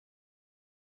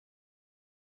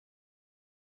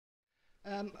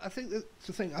I think that's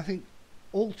the thing. I think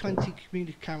all 20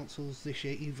 community councils this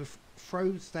year either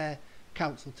froze their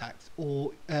council tax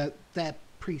or their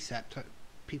precept.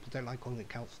 People don't like calling it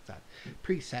council tax.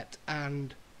 Precept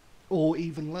and or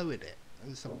even lowered it.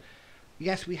 And so,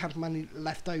 yes, we have money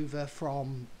left over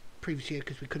from previous year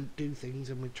because we couldn't do things,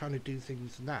 and we're trying to do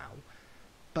things now.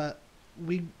 But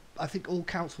we, I think, all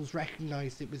councils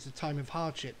recognised it was a time of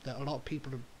hardship that a lot of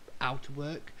people are out of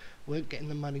work, weren't getting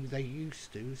the money they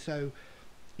used to. So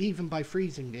even by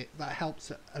freezing it, that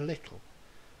helps a little,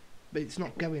 but it's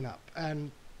not going up.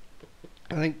 And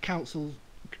I think county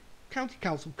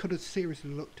council could have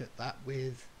seriously looked at that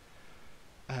with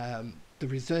the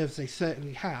reserves they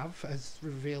certainly have, as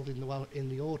revealed in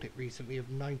the audit recently, of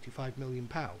 £95 million,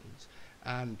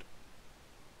 and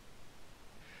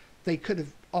they could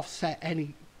have offset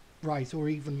any rise or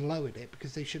even lowered it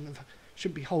because they shouldn't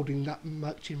be holding that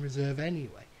much in reserve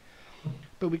anyway.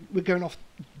 But we're going off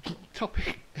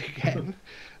topic again.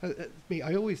 Me,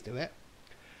 I always do it.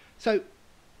 So,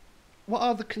 what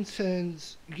are the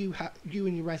concerns you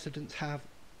and your residents have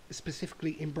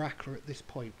specifically in Brackler at this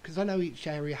point? Because I know each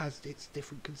area has its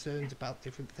different concerns about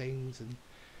different things. And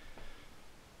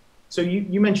So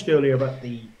you mentioned earlier about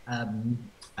the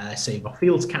Save Our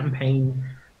Fields campaign.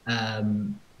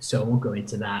 So I won't go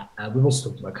into that. We've also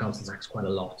talked about council tax quite a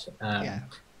lot. yeah,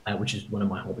 Which is one of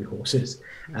my hobby horses.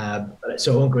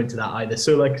 So I won't go into that either.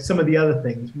 So like some of the other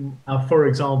things, for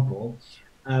example,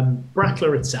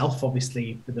 Brackler itself,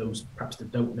 obviously, for those perhaps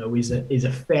that don't know, is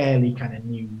a fairly kind of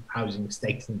new housing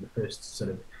estate. I think the first sort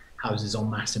of houses en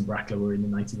masse in Brackler were in the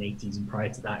 1980s, and prior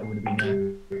to that, it would have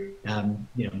been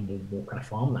more kind of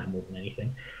farmland more than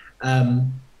anything.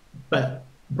 But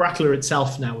Brackler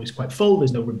itself now is quite full.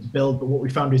 There's no room to build. But what we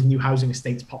found is new housing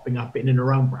estates popping up in and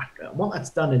around Brackler. And what that's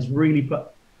done is really put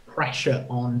pressure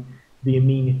on the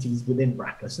amenities within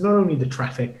Brackler. So not only the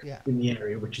traffic in the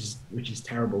area, which is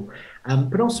terrible,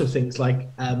 but also things like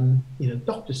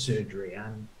doctor's surgery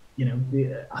and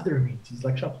the other amenities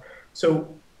like shops. So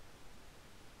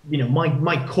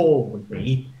my call would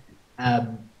be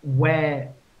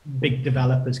where big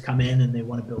developers come in and they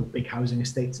want to build big housing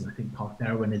estates, and I think Park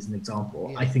Darwin is an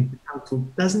example. Yeah. I think the council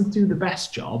doesn't do the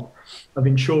best job of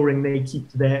ensuring they keep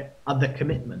to their other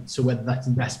commitments. So whether that's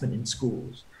investment in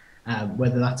schools,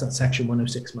 whether that's at Section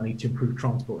 106 money to improve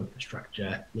transport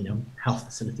infrastructure, health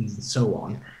facilities and so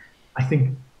on. I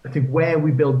think where we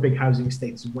build big housing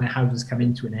estates and where houses come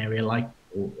into an area like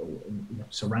or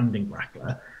surrounding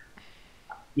Brackler,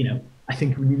 I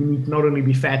think we need to not only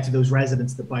be fair to those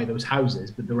residents that buy those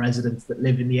houses, but the residents that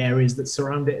live in the areas that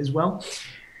surround it as well.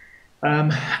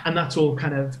 And that's all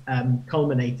kind of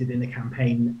culminated in a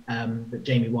campaign that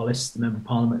Jamie Wallace, the Member of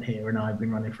Parliament here, and I have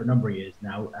been running for a number of years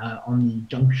now on the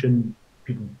junction.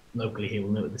 People locally here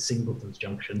will know the Singletons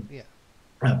Junction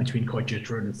between Coitchurch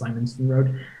Road and Simonston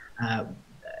Road.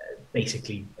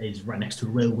 Basically is right next to a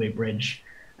railway bridge.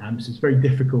 So it's very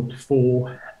difficult to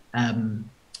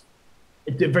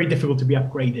be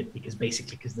upgraded because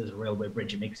there's a railway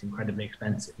bridge, it makes it incredibly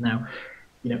expensive. Now,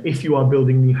 if you are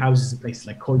building new houses in places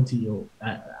like Coity or,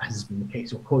 as has been the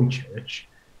case, or Coitchurch,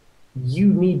 you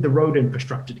need the road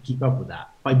infrastructure to keep up with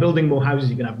that. By building more houses,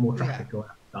 you're going to have more traffic going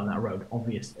down that road,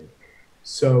 obviously.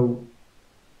 So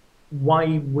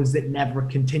why was it never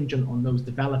contingent on those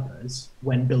developers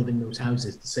when building those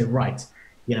houses to say, right,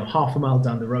 half a mile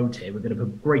down the road here, we're going to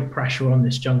put great pressure on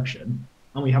this junction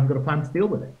and we haven't got a plan to deal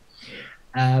with it?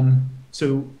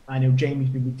 So I know Jamie's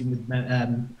been meeting with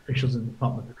officials in the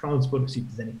Department of Transport to see if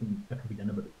there's anything that can be done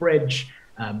about the bridge.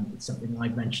 It's something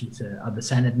I've mentioned to other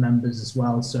Senate members as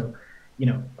well. So,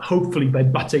 hopefully by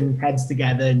butting heads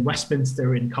together in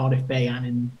Westminster, in Cardiff Bay, and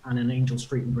in Angel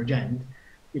Street and Bridgend,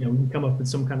 we can come up with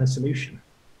some kind of solution.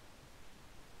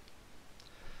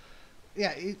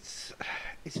 Yeah, it's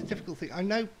a difficult thing. I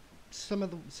know some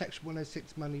of the Section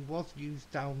 106 money was used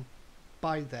down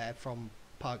by there from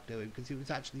Park Doing, because it was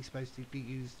actually supposed to be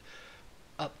used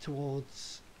up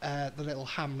towards the little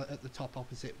hamlet at the top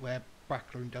opposite where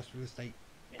Brackler Industrial Estate,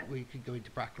 where you could go into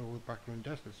Brackler or Brackler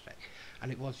Industrial Estate,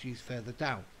 and it was used further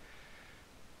down.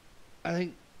 I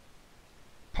think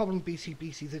problem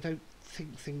BCBC, they don't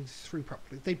think things through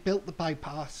properly. They built the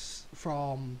bypass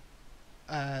from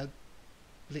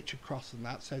Litchard Cross and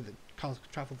that so that cars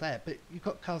could travel there, but you've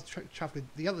got cars travelling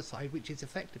the other side, which is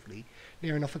effectively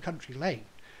near enough a country lane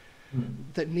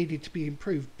that needed to be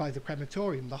improved by the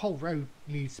crematorium. The whole road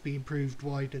needs to be improved,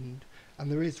 widened, and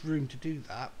there is room to do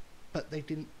that, but they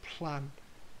didn't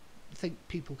think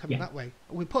people coming that way.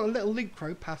 We put a little link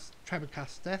road past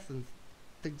Tremorcasteth and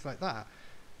things like that,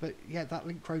 but that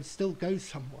link road still goes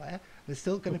somewhere. There's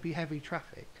still going to be heavy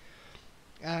traffic,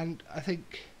 and I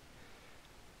think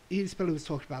Isabella was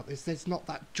talking about this. There's not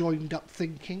that joined up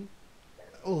thinking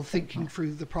or thinking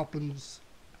through the problems.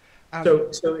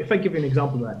 So if I give you an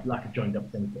example of that lack of joined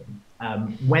up thinking,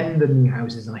 when the new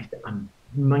houses, and I'm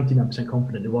 99%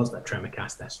 confident there was that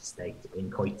Tremor-Cast estate in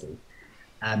Coity.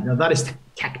 Now that is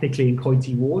technically in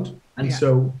Coity Ward, and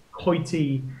so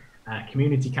Coity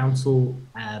Community Council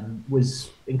was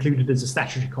included as a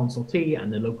statutory consultee,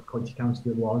 and the local Coity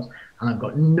Council was, and I've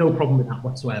got no problem with that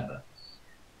whatsoever.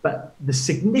 But the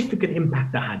significant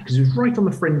impact that had, because it was right on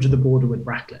the fringe of the border with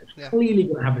Brackler, clearly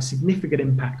going to have a significant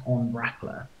impact on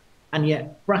Brackler. And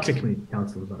yet, Brackler Community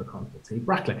Council was not a consultee,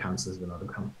 Brackler councillors were not a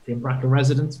consultee, and Brackler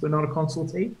residents were not a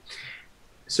consultee.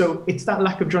 So it's that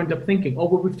lack of joined up thinking. Oh,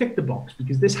 well, we've ticked the box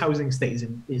because this housing estate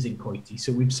is in Coity,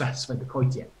 so we've satisfied the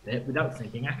Coity end of it without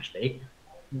thinking, actually,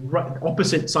 right,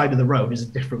 opposite side of the road is a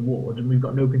different ward, and we've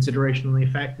got no consideration on the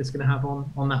effect it's going to have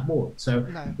on that ward. So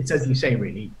it's, as you say,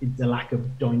 really, it's a lack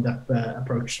of joined up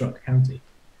approach throughout the county.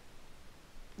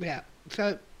 Yeah.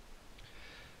 So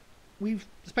we've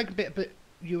spoken a bit about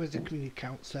you as a community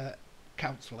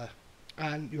councillor,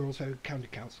 and you're also a county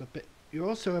councillor, but you're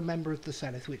also a member of the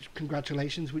Senate, which,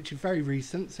 congratulations, which is very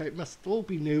recent, so it must all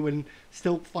be new and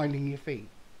still finding your feet.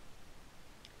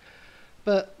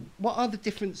 But what are the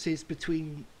differences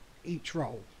between each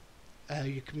role,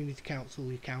 your community council,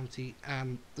 your county,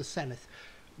 and the Senate?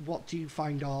 What do you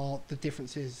find are the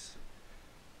differences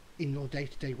in your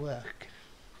day-to-day work?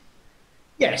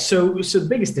 Yeah, so the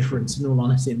biggest difference, in all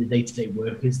honesty, in the day-to-day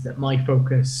work is that my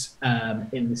focus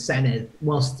in the Senate,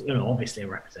 whilst obviously I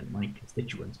represent my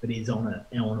constituents, but is on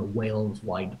a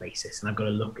Wales-wide basis, and I've got to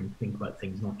look and think about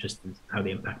things not just how they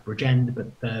impact Bridgend,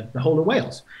 but the whole of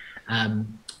Wales.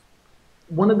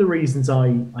 One of the reasons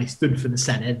I stood for the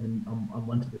Senedd and I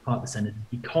wanted to be part of the Senedd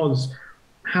is because,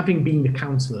 having been the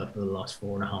councillor for the last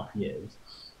 4.5 years,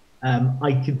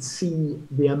 I could see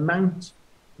the amount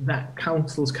that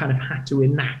councils kind of had to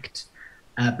enact,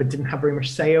 but didn't have very much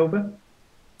say over.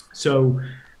 So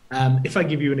if I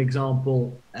give you an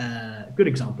example, a good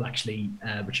example actually,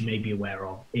 which you may be aware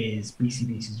of, is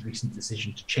BCBC's recent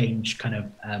decision to change kind of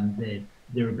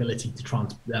their ability to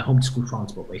homeschool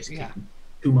transport, basically, from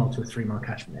 2 mile to a 3 mile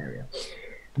catchment area.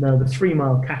 Now, the 3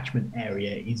 mile catchment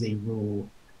area is a rule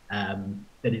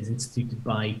that is instituted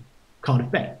by Cardiff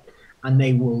Bay, and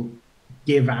they will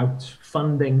give out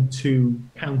funding to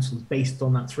councils based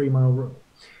on that 3 mile rule.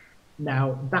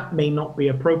 Now, that may not be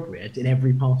appropriate in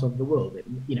every part of the world.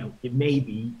 It may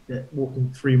be that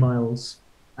walking 3 miles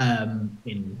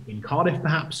in Cardiff,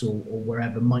 perhaps, or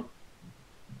wherever might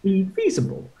be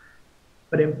feasible,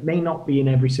 but it may not be in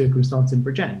every circumstance in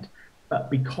Bridgend. But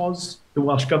because the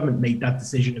Welsh Government made that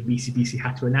decision and BCBC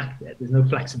had to enact it, there's no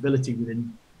flexibility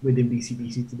within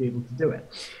BCBC to be able to do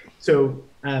it. So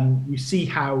you see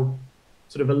how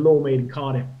sort of a law made in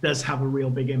Cardiff does have a real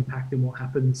big impact in what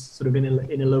happens sort of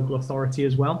in a local authority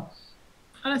as well.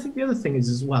 And I think the other thing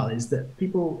is that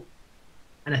people,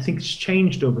 and I think it's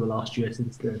changed over the last year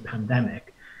since the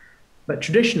pandemic, but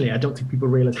traditionally I don't think people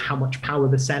realize how much power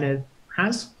the Senedd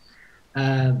has.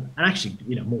 And actually,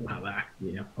 more power.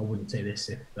 I wouldn't say this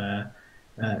if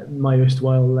my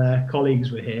erstwhile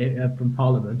colleagues were here from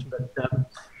Parliament, but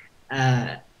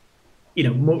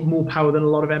more power than a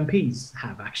lot of MPs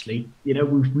have. Actually,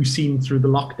 we've seen through the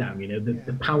lockdown,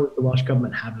 the power that the Welsh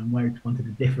Government have and where it wanted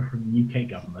to differ from the UK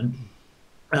government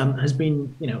has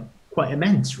been, quite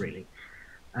immense, really.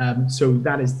 So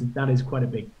that is quite a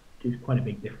big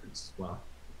difference as well.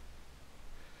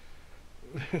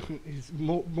 It's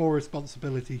more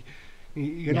responsibility.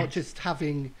 You're not just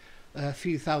having a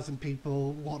few thousand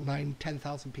people,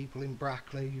 10,000 people in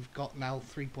Brackler. You've got now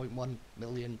 3.1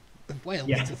 million of Wales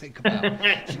to think about.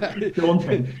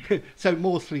 So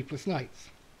more sleepless nights.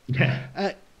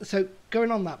 Yeah. So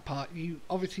going on that part, you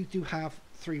obviously do have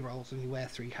 3 roles and you wear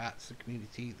 3 hats: the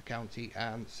community, the county,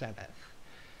 and Senedd.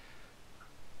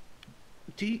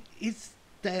 Is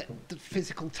there the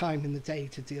physical time in the day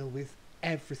to deal with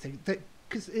everything?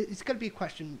 Because it's going to be a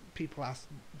question people ask.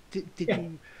 Did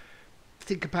you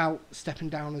think about stepping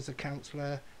down as a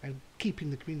councillor and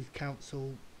keeping the community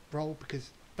council role,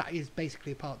 because that is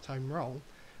basically a part-time role,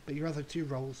 but your other 2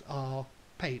 roles are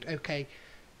paid? Okay,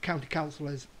 county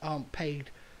councillors aren't paid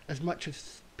as much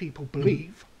as people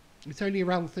believe. It's only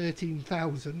around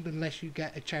 13,000 unless you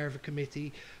get a chair of a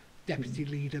committee, deputy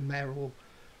leader, mayor, or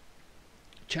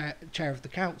chair of the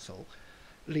council,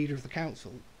 leader of the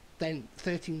council. Then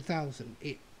 13,000,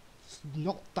 it's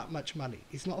not that much money.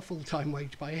 It's not a full-time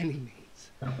wage by any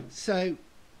means. No. So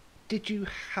did you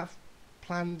have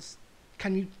plans?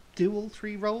 Can you do all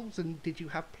 3 roles? And did you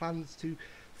have plans to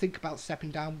think about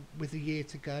stepping down with a year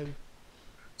to go?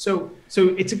 So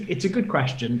it's a good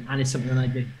question, and it's something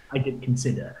I did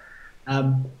consider.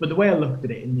 But the way I looked at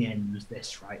it in the end was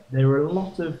this, right? There are a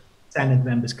lot of Senate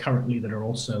members currently that are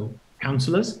also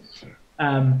councillors,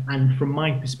 and from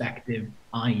my perspective,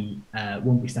 I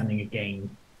won't be standing again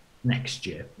next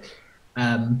year.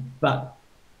 But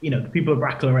the people of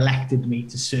Bracklow elected me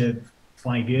to serve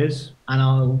 5 years, and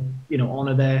I'll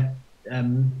honour their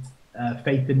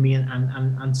faith in me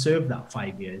and serve that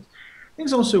 5 years. I think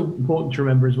it's also important to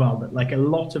remember as well that like a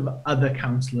lot of other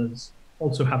councillors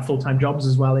also have full-time jobs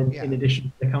as well in addition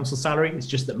to the council salary. It's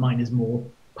just that mine is more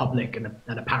public and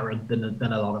apparent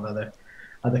than a lot of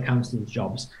other councillors'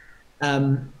 jobs.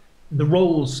 The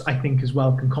roles I think as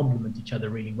well can complement each other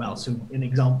really well. So an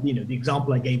example, the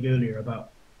example I gave earlier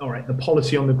about, all right, the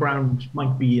policy on the ground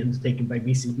might be undertaken by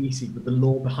BCBC, but the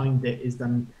law behind it is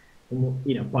done,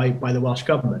 by the Welsh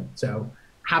government. So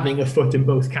having a foot in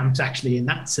both camps actually in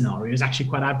that scenario is actually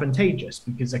quite advantageous,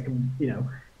 because I can,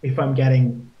 if I'm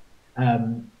getting,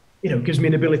 gives me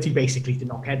an ability basically to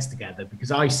knock heads together,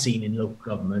 because I've seen in local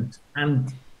government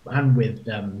and with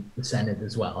the Senate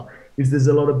as well, is there's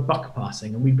a lot of buck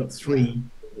passing, and we've got three,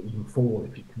 even four,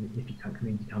 if you count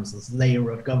community councils,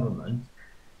 layer of government,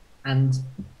 and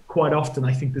quite often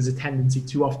I think there's a tendency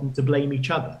too often to blame each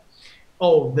other.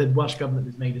 Oh, the Welsh government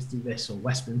has made us do this, or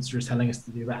Westminster is telling us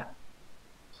to do that.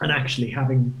 And actually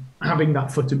having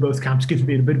that foot in both camps gives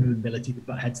me a bit of an ability to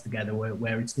butt heads together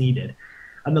where it's needed.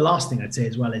 And the last thing I'd say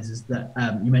as well is that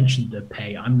you mentioned the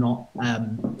pay. I'm not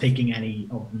taking any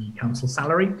of the council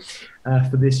salary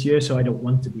for this year, so I don't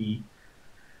want to be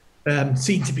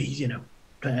seen to be,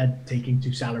 taking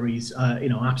two salaries.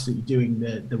 Absolutely doing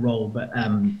the role, but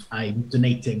I'm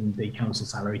donating the council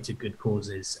salary to good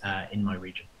causes in my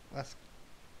region.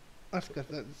 That's good.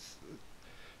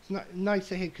 It's nice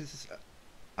to hear, because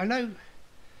I know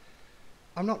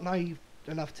I'm not naive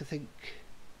enough to think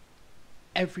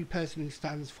every person who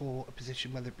stands for a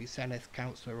position, whether it be Senedd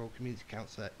councillor or community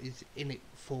councillor, is in it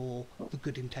for the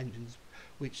good intentions,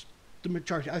 which the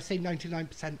majority, I say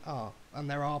 99% are, and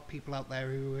there are people out there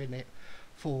who are in it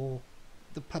for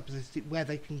the purposes where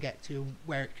they can get to,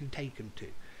 where it can take them to.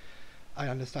 I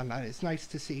understand that. It's nice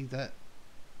to see that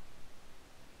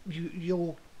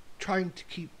you're trying to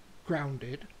keep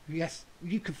grounded. Yes,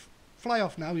 you could fly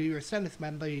off now. You're a Senedd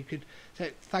member. You could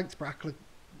say thanks, Bracklow,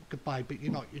 goodbye, but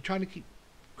you're not. You're trying to keep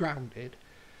grounded,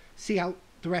 see out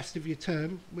the rest of your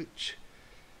term, which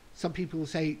some people will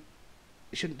say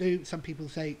you shouldn't do. Some people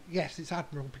say yes, it's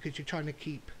admirable, because you're trying to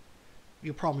keep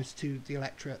your promise to the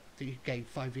electorate that you gave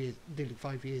nearly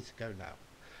 5 years ago now,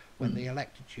 when they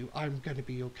elected you. I'm going to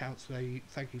be your councillor.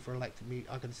 Thank you for electing me.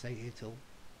 I'm going to stay here till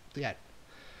the end.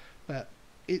 But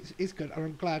it's good, and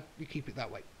I'm glad you keep it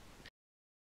that way.